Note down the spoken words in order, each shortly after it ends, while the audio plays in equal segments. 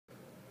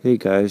Hey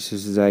guys,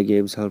 this is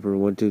iGames Helper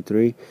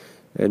 123,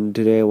 and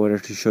today I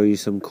wanted to show you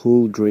some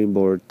cool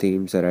DreamBoard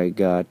themes that I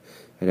got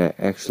and I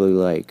actually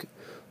like.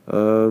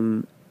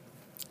 Um,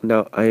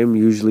 Now I am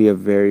usually a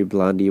very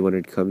blondie when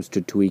it comes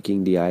to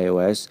tweaking the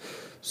iOS,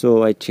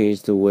 so I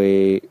changed the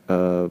way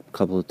a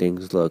couple of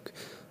things look.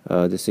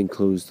 This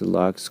includes the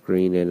lock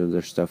screen and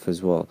other stuff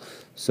as well.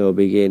 So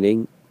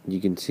beginning,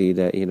 you can see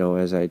that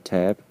as I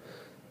tap,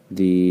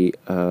 the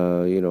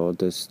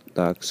this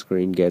lock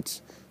screen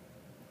gets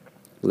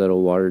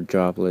little water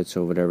droplets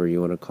or whatever you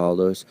want to call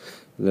those.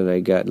 And then I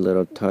got a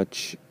little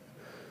touch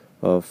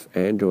of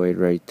Android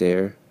right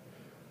there.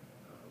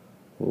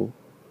 Oh,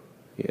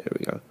 yeah, there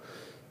we go.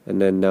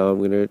 And then now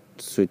I'm gonna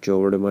switch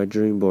over to my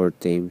DreamBoard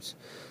themes.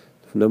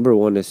 Number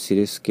one is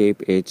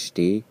Cityscape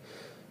HD.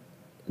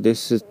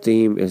 This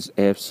theme is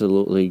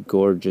absolutely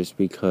gorgeous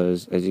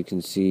because, as you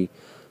can see,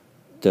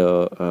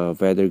 the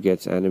weather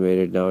gets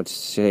animated. Now it's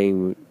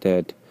saying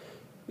that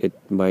it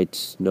might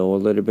snow a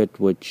little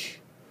bit, which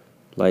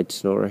light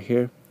snow right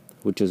here,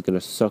 which is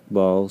gonna suck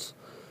balls.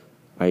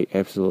 I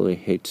absolutely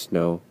hate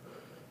snow.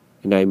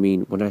 And I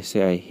mean, when I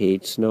say I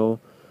hate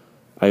snow,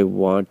 I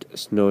want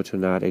snow to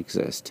not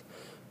exist.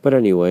 But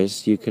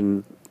anyways, you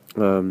can,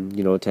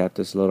 tap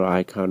this little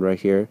icon right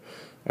here,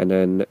 and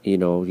then,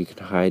 you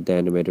can hide the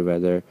animated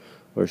weather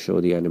or show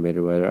the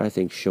animated weather. I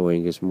think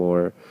showing is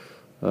more,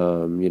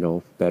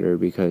 better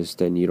because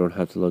then you don't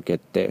have to look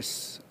at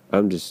this.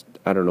 I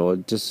don't know,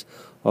 it just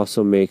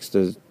also makes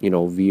the,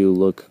 view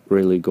look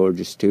really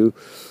gorgeous too.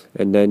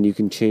 And then you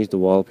can change the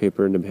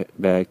wallpaper in the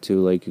back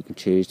too, like you can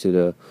change to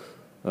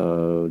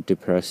the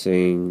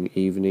depressing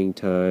evening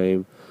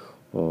time,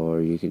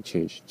 or you can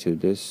change it to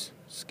this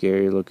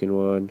scary looking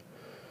one,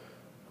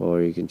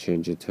 or you can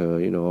change it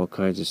to all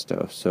kinds of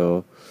stuff.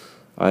 So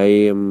I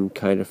am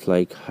kind of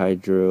like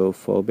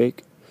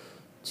hydrophobic,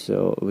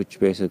 so which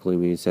basically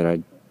means that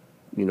I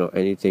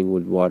anything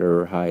with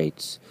water or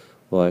heights.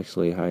 Well,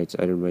 actually heights,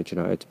 I didn't mention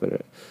heights,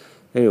 but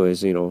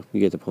anyways, you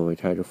get the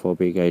point.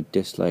 Hydrophobic, I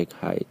dislike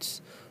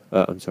heights.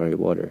 I'm sorry,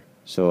 water.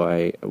 So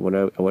when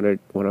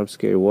I'm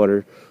scared of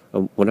water,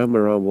 when I'm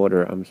around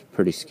water, I'm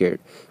pretty scared.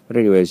 But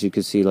anyways, you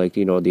can see like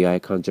the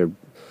icons are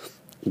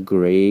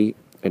gray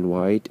and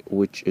white,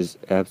 which is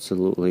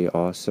absolutely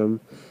awesome.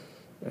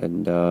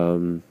 And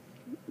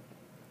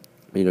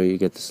you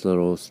get this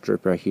little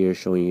strip right here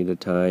showing you the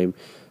time,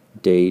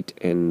 date,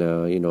 and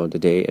the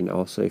day. And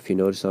also, if you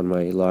notice on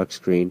my lock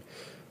screen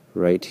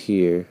right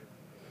here,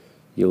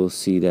 you'll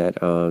see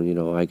that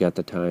I got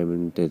the time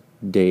and the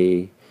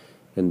day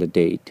and the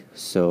date.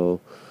 So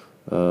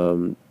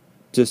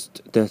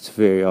just that's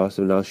very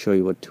awesome, and I'll show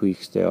you what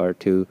tweaks there are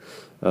too.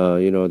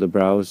 The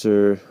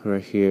browser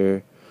right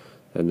here,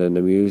 and then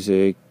the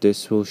music.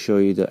 This will show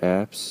you the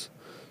apps.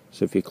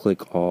 So if you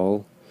click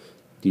all,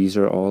 these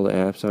are all the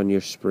apps on your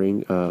it's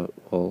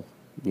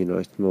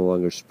no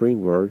longer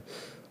Springboard,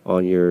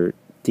 on your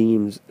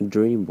themes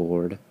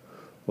DreamBoard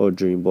or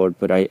DreamBoard.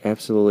 But I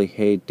absolutely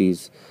hate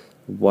these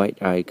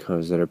white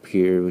icons that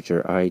appear, which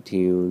are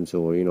iTunes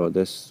or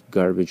this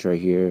garbage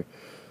right here.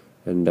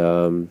 And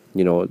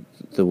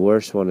the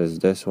worst one is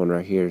this one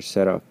right here,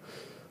 setup.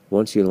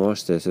 Once you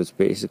launch this, it's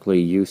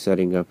basically you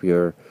setting up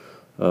your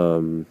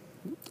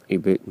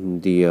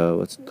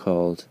what's it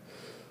called,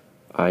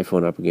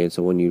 iPhone up again.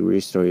 So when you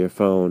restore your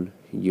phone,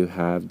 you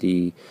have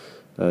the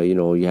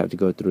you have to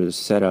go through the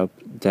setup.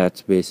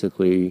 That's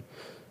basically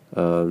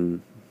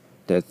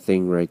that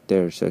thing right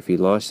there. So if you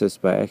launch this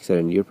by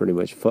accident, you're pretty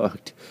much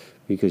fucked,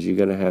 because you're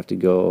gonna have to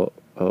go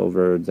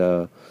over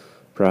the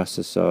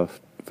process of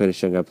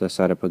finishing up the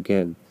setup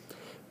again.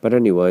 But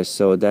anyway,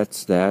 so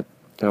that's that.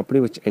 Now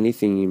pretty much any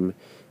theme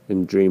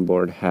in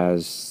DreamBoard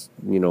has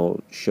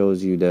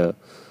shows you the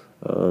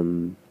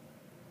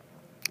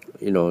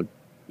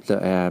the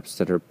apps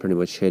that are pretty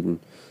much hidden.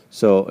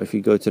 So if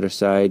you go to the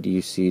side,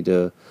 you see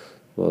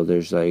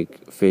there's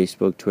like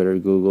Facebook, Twitter,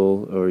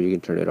 Google, or you can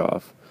turn it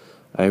off.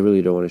 I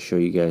really don't want to show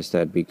you guys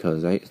that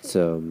because it's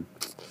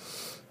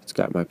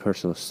got my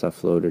personal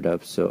stuff loaded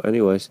up. So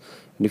anyways,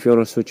 and if you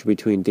want to switch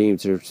between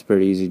themes, it's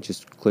pretty easy.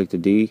 Just click the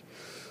D.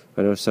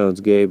 I know it sounds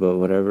gay, but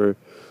whatever.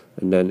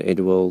 And then it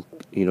will,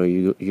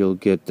 you'll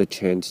get the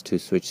chance to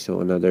switch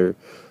to another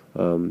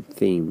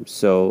theme.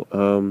 So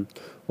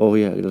oh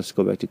yeah, let's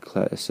go back to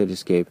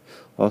Cityscape.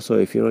 Also,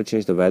 if you want to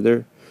change the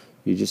weather,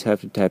 you just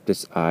have to tap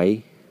this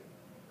I,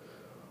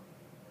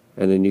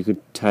 and then you could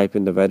type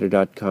in the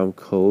weather.com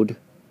code,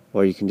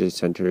 or you can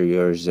just enter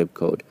your zip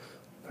code.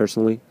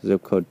 Personally,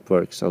 zip code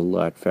works a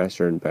lot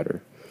faster and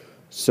better.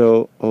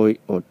 So, oh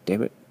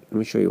damn it, let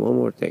me show you one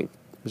more thing.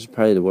 This is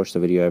probably the worst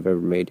video I've ever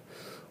made,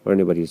 or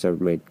anybody's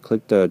ever made.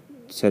 Click the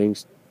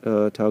settings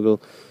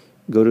toggle,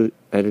 go to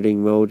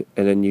editing mode,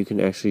 and then you can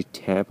actually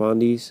tap on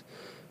these,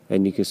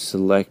 and you can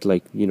select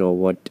like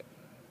what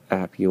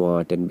app you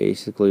want. And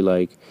basically,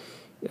 like,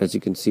 as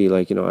you can see,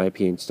 like IP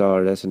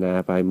installer, that's an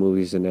app, iMovie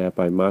is an app,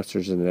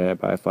 iMonsters is an app,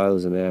 iFile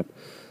is an app.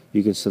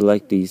 You can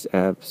select these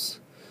apps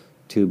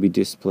to be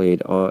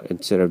displayed on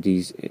instead of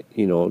these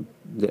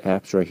the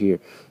apps right here.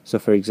 So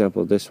for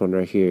example, this one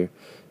right here,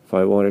 if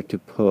I wanted to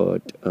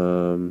put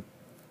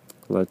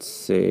let's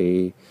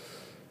say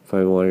if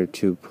I wanted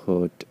to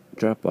put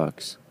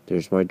Dropbox,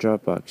 there's my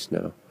Dropbox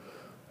now.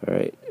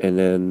 Alright, and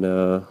then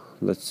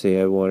let's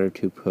say I wanted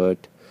to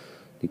put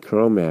the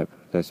Chrome app,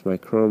 that's my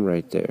Chrome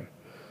right there.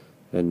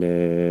 And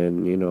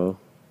then,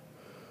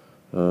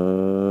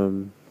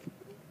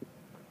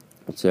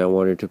 let's say I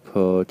wanted to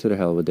put, to the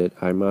hell with it,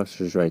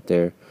 iMaster's right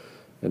there.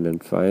 And then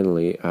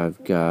finally,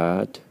 I've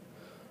got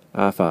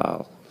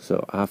iFile.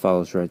 So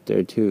iFile is right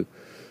there too.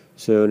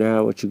 So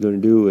now what you're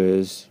going to do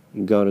is,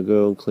 you're going to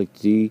go and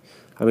click you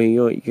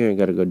ain't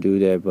got to go do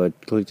that, but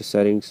click the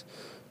settings,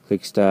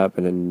 click stop,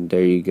 and then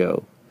there you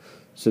go.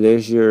 So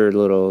there's your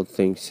little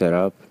thing set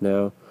up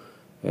now.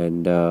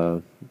 And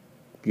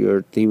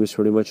your theme is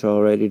pretty much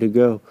all ready to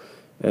go.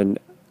 And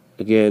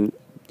again,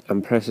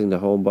 I'm pressing the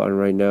home button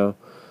right now.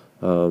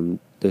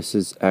 This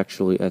is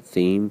actually a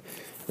theme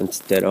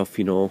instead of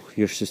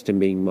your system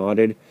being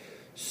modded.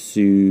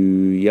 So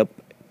yep,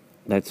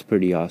 that's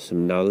pretty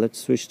awesome. Now let's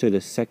switch to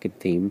the second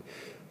theme,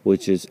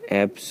 which is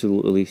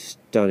absolutely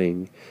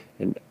stunning,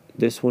 and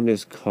this one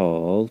is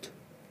called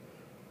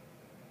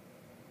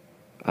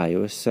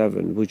iOS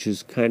 7, which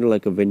is kind of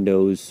like a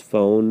Windows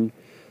Phone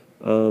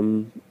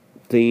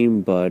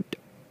theme, but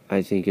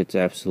I think it's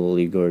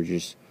absolutely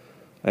gorgeous.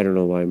 I don't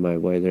know why my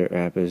weather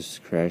app is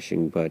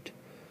crashing, but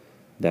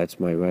that's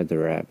my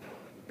weather app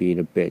being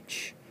a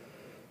bitch.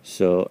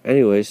 So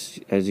anyways,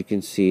 as you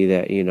can see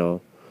that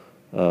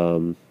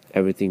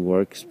everything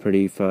works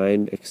pretty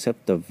fine,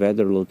 except the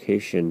weather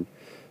location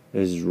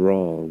is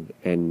wrong,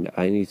 and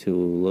I need to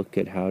look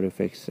at how to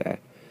fix that.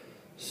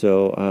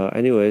 So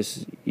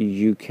anyways,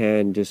 you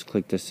can just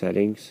click the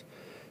settings,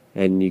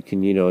 and you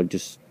can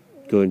just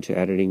go into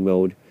editing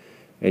mode,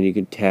 and you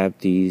can tap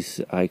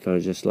these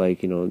icons just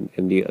like in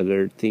the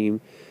other theme,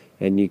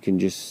 and you can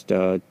just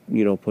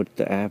put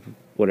the app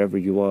whatever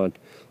you want.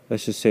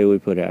 Let's just say we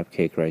put app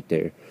cake right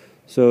there.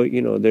 So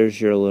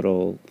there's your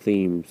little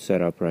theme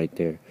set up right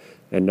there.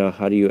 And now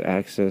how do you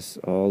access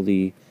all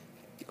the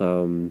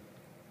other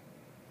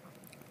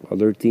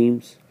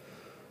themes?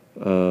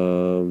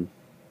 Well,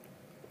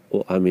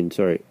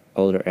 sorry,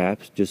 other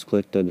apps. Just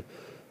click the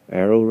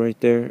arrow right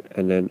there,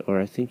 and then, or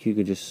I think you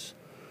could just,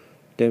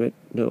 damn it,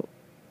 no.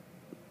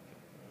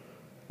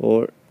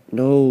 Or,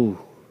 no.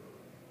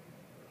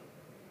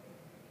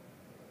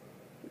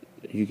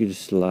 You could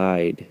just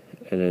slide,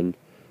 and then,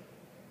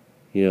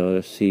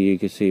 you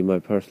can see my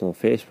personal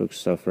Facebook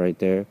stuff right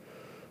there.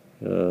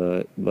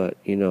 But,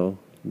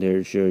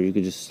 there's you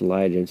could just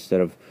slide instead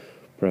of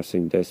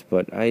pressing this.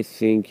 But I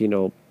think,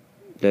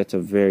 that's a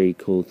very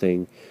cool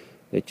thing,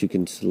 that you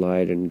can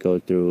slide and go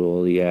through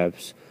all the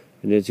apps.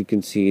 And as you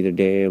can see, the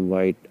damn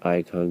white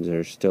icons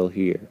are still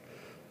here.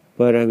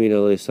 But at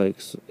least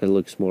it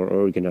looks more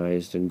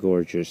organized and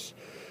gorgeous.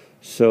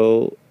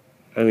 So,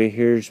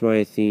 here's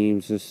my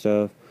themes and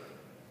stuff.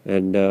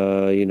 And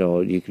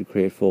you could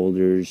create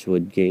folders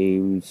with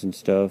games and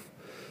stuff.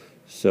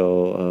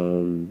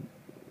 So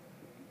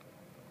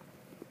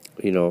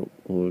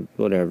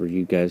whatever,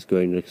 you guys go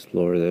and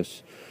explore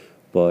this.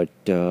 But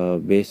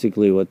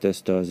basically what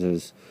this does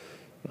is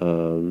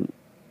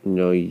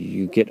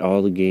you get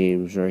all the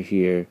games right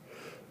here.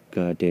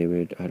 God damn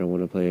it, I don't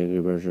want to play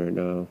Angry Birds right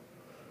now.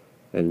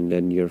 And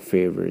then your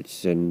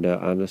favorites, and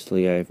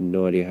honestly I have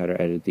no idea how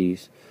to edit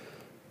these.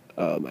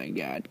 Oh my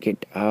god,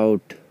 get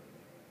out.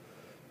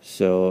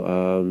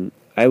 So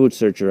I would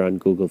search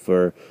around Google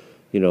for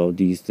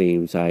these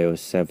themes, iOS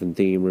 7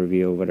 theme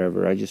review,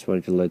 whatever. I just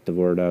wanted to let the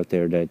word out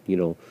there that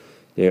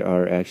there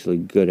are actually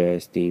good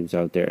ass themes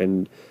out there,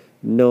 and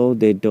no,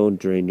 they don't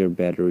drain your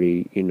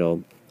battery.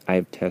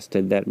 I've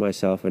tested that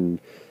myself, and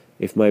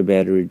if my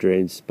battery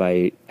drains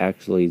by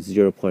actually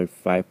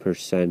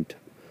 0.5%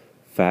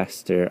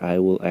 faster, I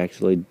will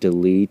actually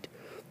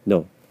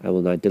I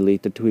will not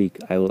delete the tweak.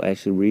 I will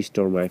actually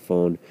restore my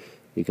phone,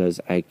 because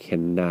I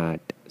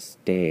cannot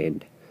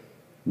stand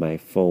my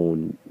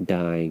phone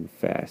dying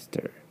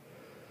faster.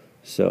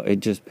 So it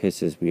just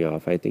pisses me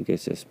off. I think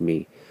it's just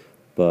me.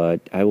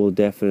 But I will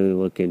definitely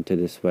look into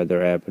this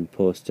weather app and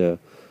post a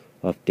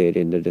update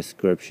in the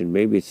description.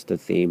 Maybe it's the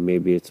theme,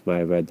 maybe it's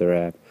my weather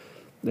app.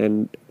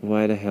 And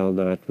why the hell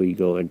not we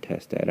go and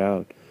test that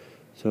out?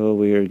 So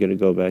we are going to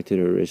go back to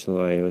the original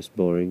iOS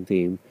boring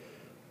theme.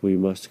 We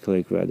must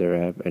click weather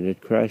app, and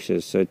it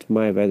crashes. So it's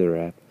my weather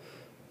app.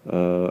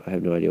 I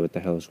have no idea what the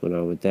hell is going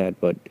on with that,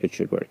 but it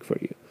should work for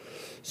you.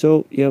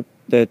 So, yep,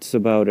 that's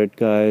about it,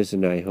 guys,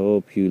 and I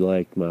hope you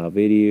like my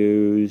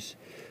videos,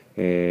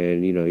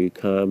 and, you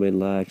comment,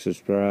 like,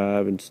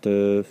 subscribe, and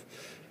stuff.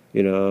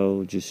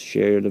 Just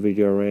share the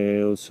video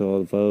around so all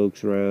the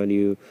folks around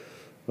you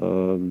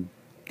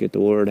get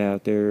the word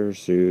out there,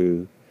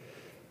 so,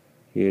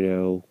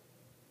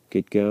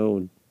 get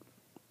going.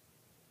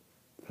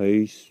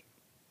 Peace.